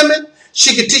respect women.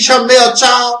 She can teach her male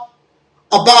child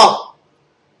about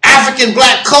African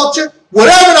black culture.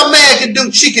 Whatever the man can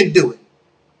do, she can do it.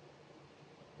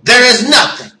 There is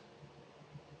nothing.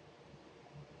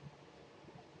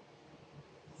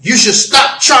 You should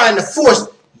stop trying to force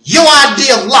your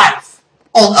idea of life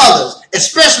on others,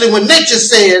 especially when nature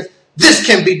says this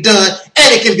can be done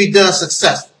and it can be done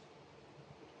successfully.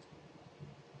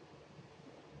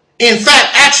 In fact,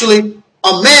 actually,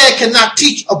 a man cannot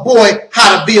teach a boy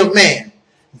how to be a man.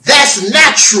 That's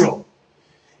natural.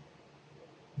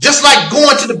 Just like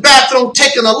going to the bathroom,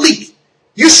 taking a leak.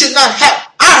 You should not have.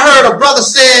 I heard a brother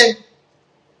say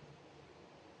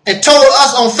and told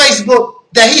us on Facebook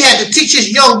that he had to teach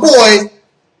his young boys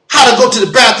how to go to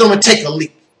the bathroom and take a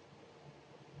leak.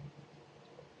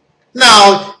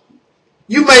 Now,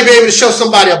 you may be able to show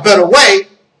somebody a better way,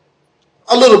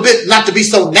 a little bit, not to be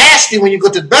so nasty when you go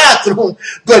to the bathroom,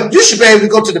 but you should be able to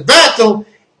go to the bathroom.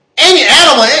 Any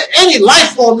animal, any life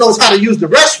form knows how to use the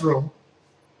restroom.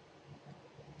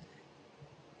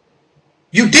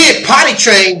 You did potty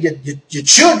train your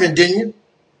children, didn't you?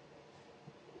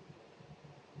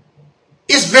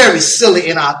 It's very silly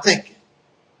in our thinking.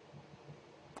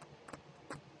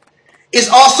 It's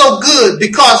also good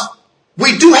because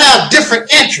we do have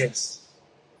different interests.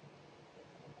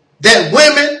 That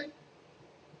women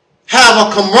have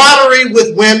a camaraderie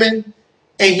with women,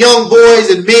 and young boys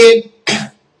and men,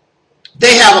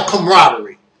 they have a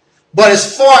camaraderie. But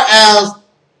as far as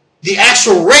the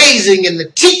actual raising and the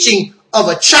teaching of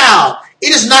a child,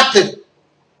 it is not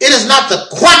the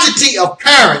quantity of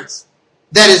parents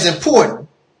that is important.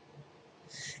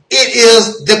 It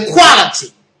is the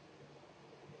quality.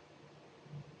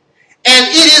 And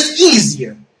it is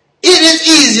easier. It is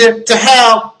easier to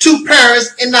have two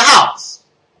parents in the house.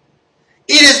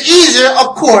 It is easier,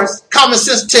 of course, common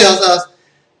sense tells us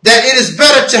that it is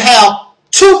better to have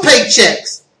 2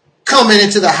 paychecks coming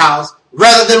into the house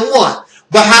rather than 1.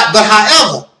 But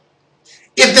however,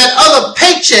 if that other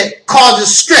paycheck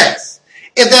causes stress,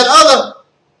 if that other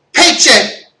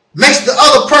paycheck makes the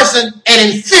other person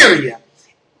an inferior,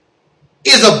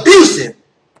 is abusive,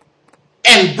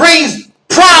 and brings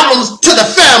problems to the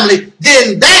family,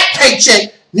 then that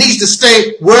paycheck needs to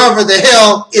stay wherever the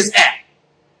hell it's at.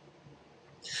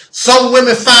 Some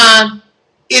women find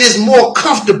it is more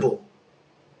comfortable,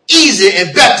 easier,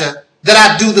 and better that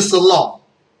I do this alone.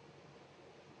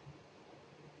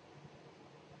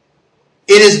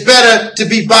 It is better to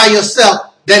be by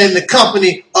yourself than in the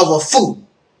company of a fool.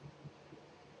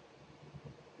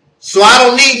 So I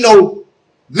don't need no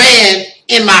man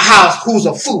in my house who's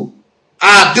a fool.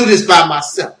 I'll do this by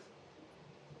myself.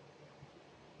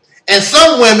 And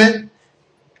some women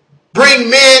bring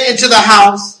men into the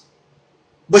house,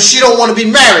 but she don't want to be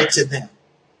married to them.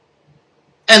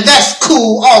 And that's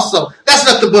cool also. That's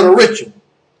nothing but a ritual.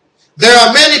 There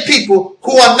are many people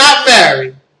who are not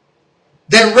married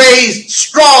that raise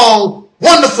strong,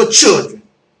 wonderful children.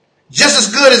 Just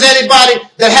as good as anybody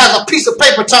that has a piece of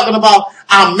paper talking about,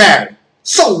 I'm married.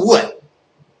 So what?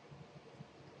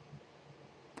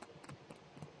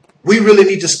 We really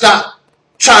need to stop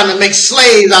trying to make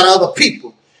slaves out of other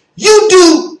people. You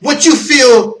do what you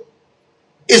feel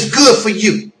is good for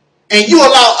you. And you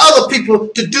allow other people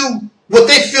to do what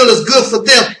they feel is good for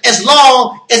them, as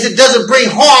long as it doesn't bring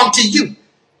harm to you.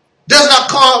 Does not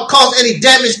cause any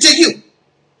damage to you.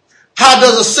 How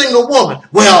does a single woman?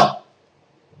 Well,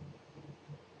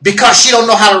 because she don't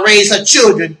know how to raise her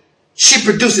children, she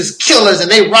produces killers and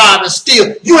they rob and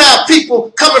steal. You have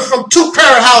people coming from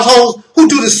 2-parent households who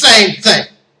do the same thing.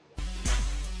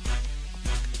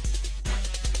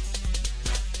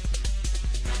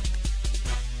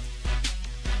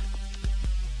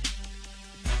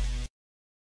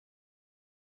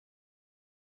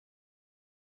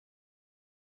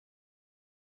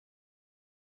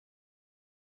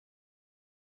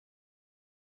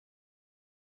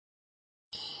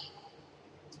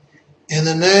 In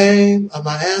the name of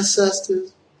my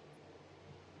ancestors,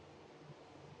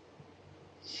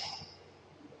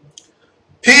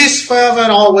 peace forever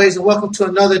and always, and welcome to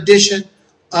another edition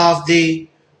of the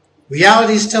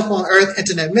Reality's Temple on Earth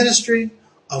Internet Ministry.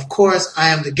 Of course, I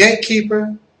am the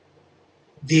gatekeeper,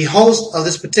 the host of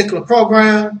this particular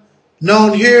program,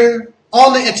 known here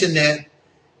on the internet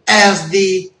as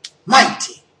the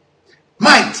mighty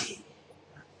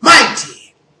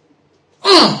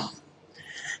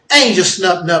Angel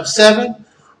Snub 7.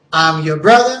 I'm your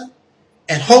brother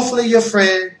and hopefully your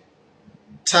friend,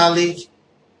 Taalik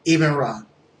Ibn'rad.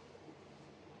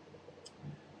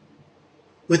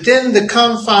 Within the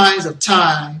confines of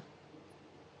time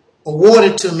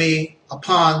awarded to me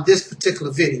upon this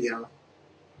particular video,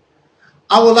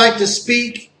 I would like to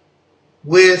speak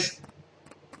with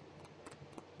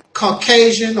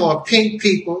Caucasian or pink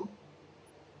people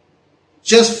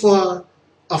just for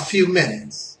a few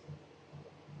minutes.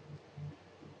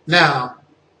 Now,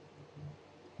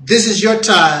 this is your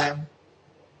time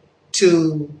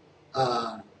to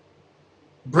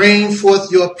bring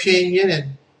forth your opinion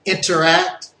and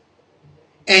interact,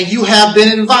 and you have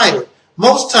been invited.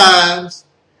 Most times,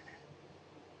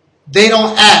 they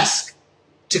don't ask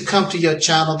to come to your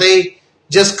channel. They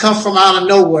just come from out of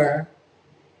nowhere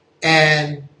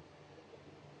and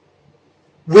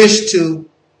wish to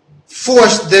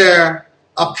force their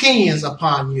opinions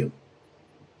upon you.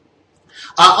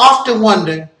 I often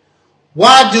wonder,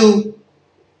 why do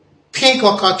pink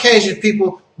or Caucasian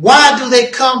people, why do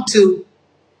they come to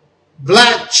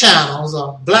black channels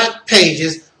or black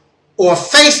pages or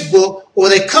Facebook, or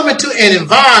they come into an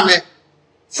environment?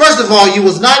 First of all, you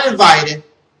was not invited.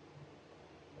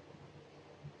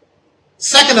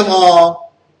 Second of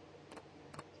all,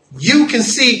 you can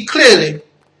see clearly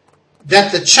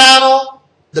that the channel,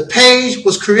 the page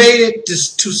was created to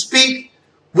speak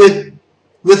with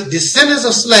descendants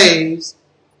of slaves,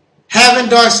 having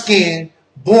dark skin,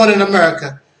 born in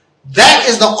America. That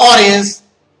is the audience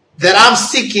that I'm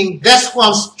seeking. That's who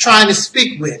I'm trying to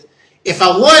speak with. If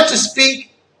I wanted to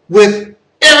speak with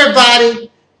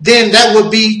everybody, then that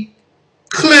would be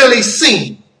clearly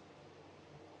seen.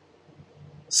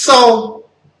 So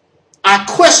I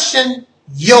question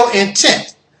your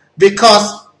intent,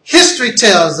 because history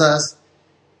tells us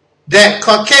that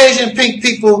Caucasian pink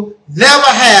people never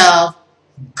have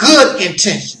good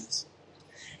intentions.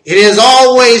 It is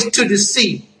always to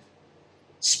deceive,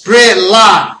 spread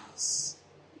lies,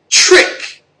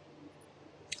 trick,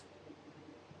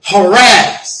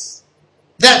 harass,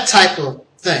 that type of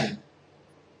thing.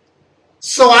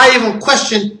 So I even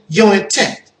question your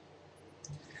intent.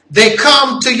 they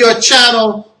come to your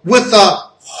channel with a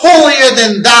holier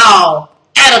than thou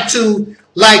attitude,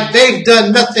 like they've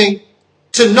done nothing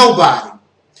to nobody.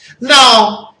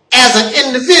 Now, as an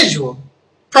individual,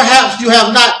 perhaps you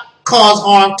have not caused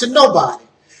harm to nobody,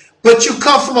 but you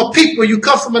come from a people, you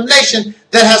come from a nation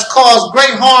that has caused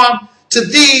great harm to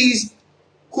these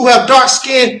who have dark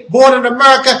skin, born in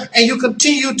America, and you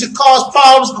continue to cause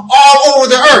problems all over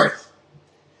the earth.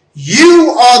 You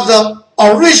are the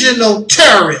original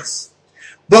terrorists.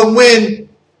 But when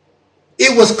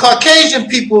it was Caucasian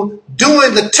people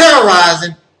doing the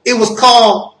terrorizing, it was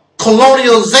called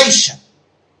colonialization.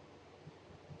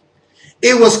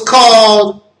 It was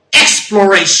called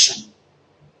exploration.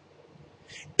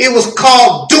 It was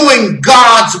called doing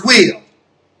God's will.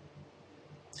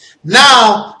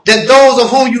 Now that those of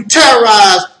whom you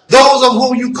terrorize, those of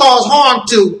whom you cause harm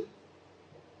to,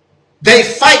 they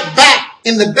fight back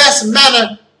in the best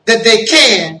manner that they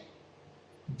can,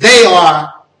 they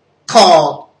are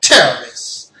called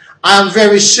terrorists. I'm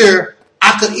very sure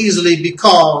I could easily be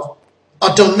called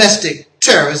a domestic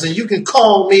terrorist, and you can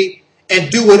call me and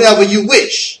do whatever you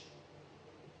wish.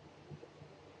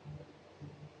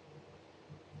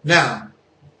 Now,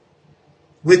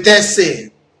 with that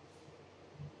said,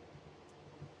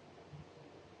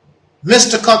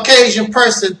 Mr. Caucasian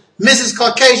person, Mrs.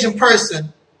 Caucasian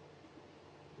person,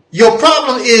 your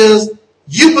problem is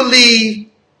you believe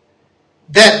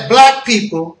that black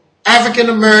people, African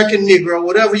American, Negro,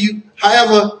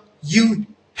 however you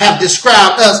have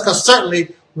described us, because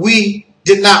certainly we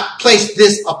did not place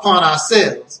this upon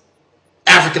ourselves.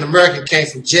 African American came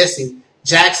from Jesse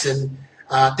Jackson,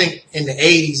 I think in the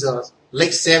 80s or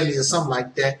late 70s or something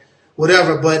like that,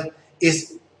 whatever, but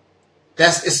it's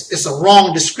a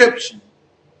wrong description.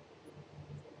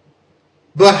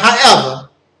 But however,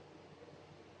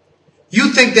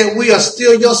 you think that we are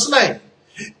still your slave.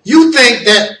 You think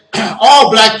that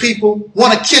all black people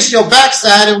want to kiss your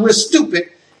backside and we're stupid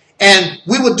and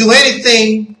we would do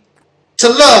anything to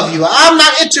love you. I'm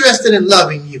not interested in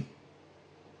loving you.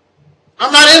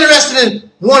 I'm not interested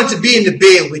in wanting to be in the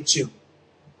bed with you.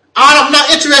 I'm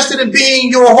not interested in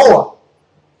being your whore.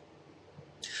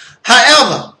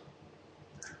 However,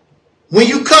 when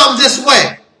you come this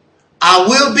way, I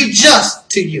will be just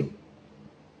to you.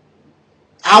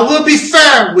 I will be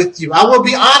fair with you. I will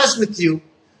be honest with you.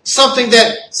 Something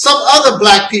that some other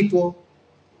black people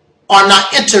are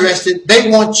not interested.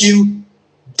 They want you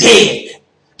dead.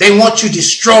 They want you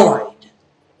destroyed.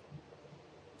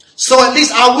 So at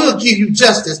least I will give you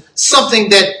justice, something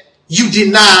that you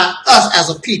deny us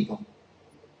as a people.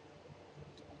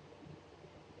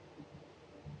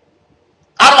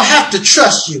 I don't have to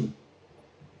trust you.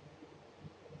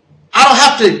 I don't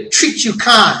have to treat you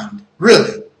kind,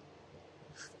 really.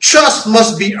 Trust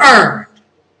must be earned.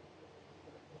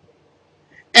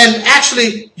 And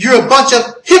actually, you're a bunch of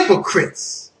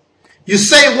hypocrites. You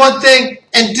say one thing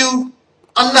and do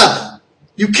another.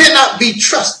 You cannot be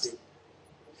trusted.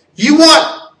 You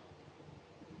want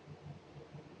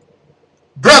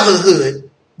brotherhood,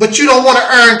 but you don't want to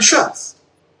earn trust.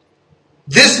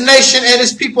 This nation and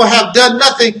its people have done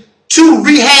nothing to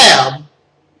rehab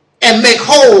and make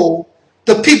whole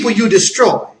the people you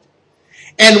destroyed.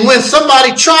 And when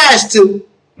somebody tries to,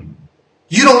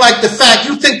 you don't like the fact,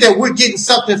 you think that we're getting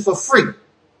something for free.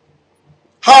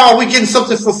 How are we getting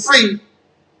something for free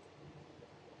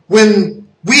when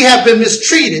we have been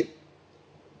mistreated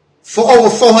for over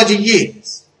 400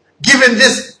 years? Giving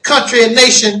this country and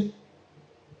nation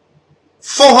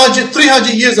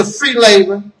 300 years of free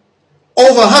labor,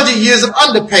 over 100 years of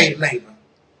underpaid labor,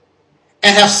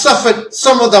 and have suffered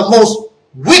some of the most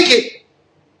wicked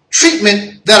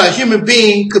treatment that a human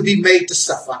being could be made to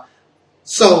suffer.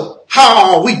 So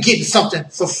how are we getting something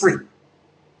for free?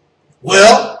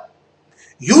 Well,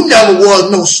 you never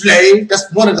was no slave.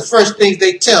 That's one of the first things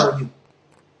they tell you.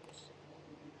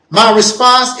 My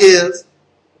response is,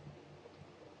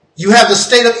 you have the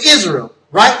state of Israel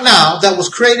right now that was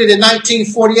created in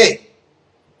 1948.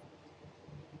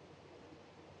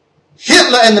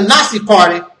 Hitler and the Nazi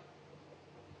Party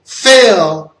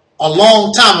fell a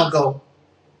long time ago,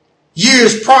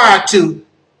 years prior to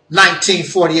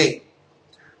 1948.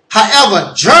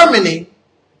 However, Germany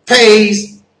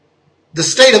pays the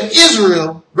state of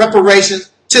Israel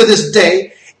reparations to this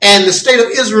day, and the state of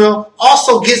Israel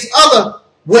also gets other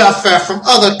welfare from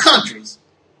other countries.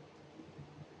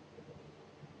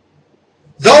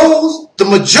 The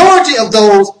majority of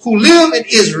those who live in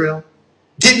Israel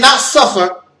did not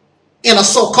suffer in a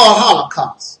so-called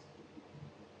Holocaust.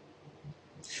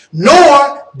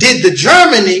 Nor did the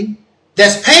Germany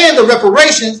that's paying the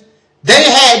reparations, they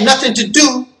had nothing to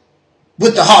do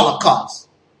with the Holocaust.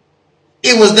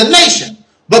 it was the nation.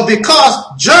 But because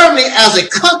Germany as a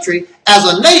country, as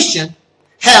a nation,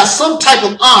 has some type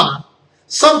of honor,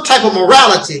 some type of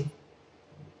morality,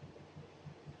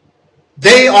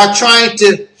 they are trying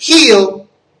to heal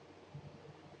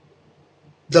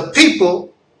the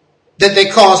people that they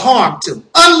cause harm to.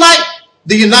 Unlike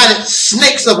the United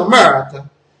Snakes of America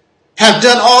have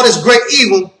done all this great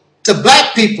evil to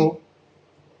black people,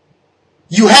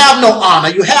 you have no honor,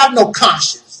 you have no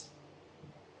conscience,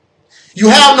 you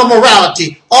have no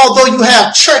morality. Although you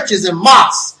have churches and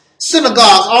mosques,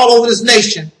 synagogues all over this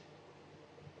nation,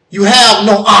 you have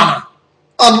no honor,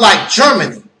 unlike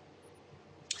Germany,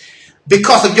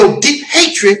 because of your deep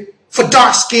hatred for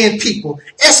dark-skinned people,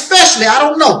 especially, I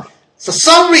don't know, for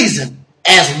some reason,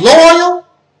 as loyal,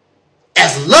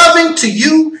 as loving to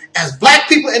you as black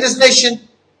people in this nation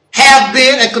have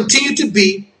been and continue to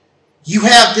be, you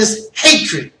have this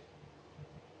hatred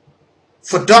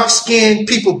for dark-skinned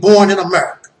people born in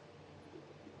America.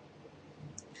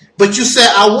 But you said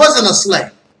I wasn't a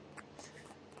slave.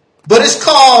 But it's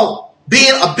called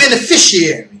being a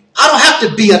beneficiary. I don't have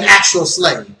to be an actual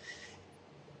slave.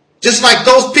 Just like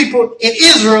those people in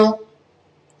Israel,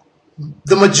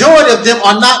 the majority of them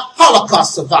are not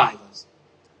Holocaust survivors.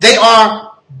 They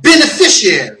are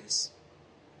beneficiaries.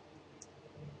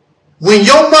 When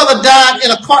your mother died in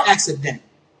a car accident,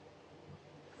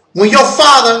 when your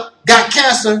father got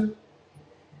cancer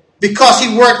because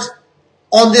he worked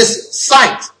on this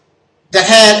site that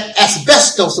had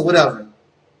asbestos or whatever,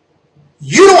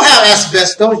 you don't have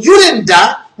asbestos, you didn't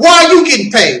die, why are you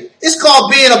getting paid? It's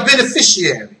called being a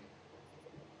beneficiary.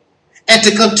 And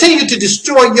to continue to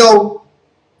destroy your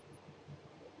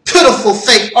pitiful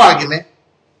fake argument,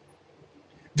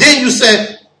 then you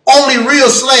said only real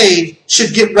slaves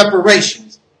should get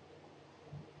reparations.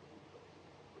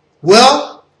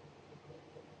 Well,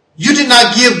 you did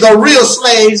not give the real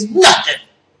slaves nothing.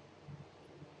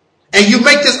 And you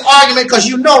make this argument because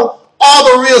you know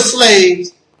all the real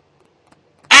slaves,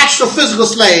 actual physical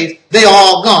slaves, they are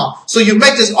all gone. So you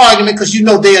make this argument because you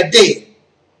know they are dead.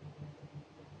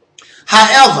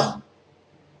 However,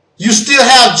 you still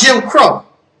have Jim Crow.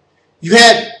 You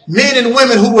had men and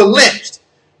women who were lynched.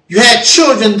 You had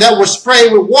children that were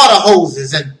sprayed with water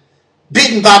hoses and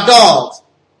beaten by dogs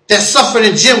that suffered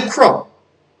in Jim Crow.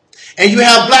 And you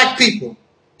have black people,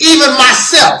 even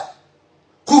myself,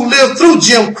 who lived through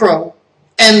Jim Crow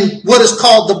and what is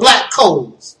called the black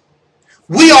codes.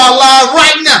 We are alive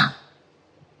right now.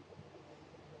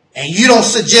 And you don't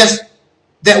suggest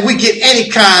that we get any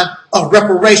kind of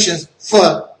reparations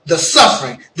for the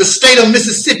suffering. The state of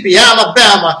Mississippi,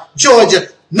 Alabama, Georgia,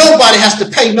 nobody has to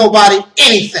pay nobody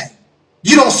anything.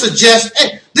 You don't suggest,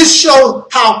 and this shows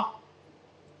how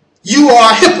you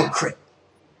are a hypocrite.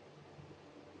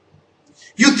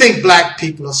 You think black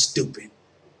people are stupid,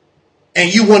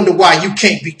 and you wonder why you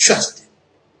can't be trusted.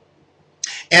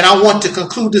 And I want to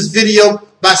conclude this video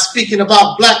by speaking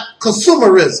about black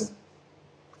consumerism.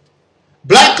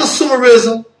 Black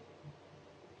consumerism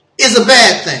is a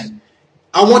bad thing.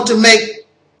 I want to make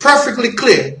perfectly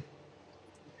clear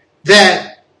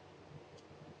that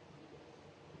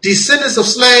descendants of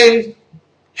slaves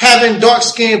having dark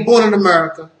skin born in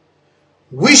America,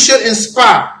 we should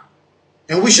inspire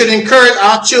and we should encourage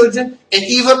our children and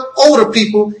even older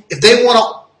people, if they want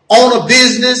to own a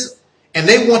business and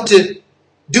they want to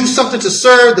do something to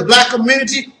serve the black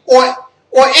community or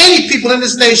any people in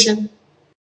this nation.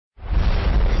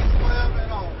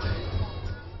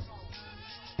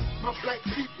 My black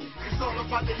people, it's all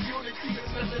about the unity.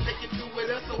 There's nothing they can do with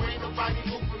us, so ain't nobody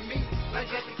moving me. Like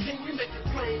the king, we make it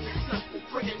plain and simple.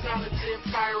 Bringing knowledge and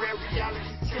fire and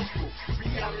reality simple.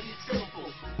 Reality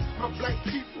simple. My black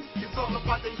people, it's all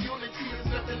about the unity. There's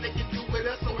nothing they can do with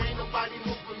us, so ain't nobody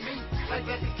moving me. Like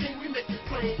the king, we make it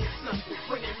plain and simple.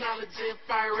 Bringing knowledge and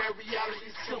fire and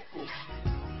reality simple.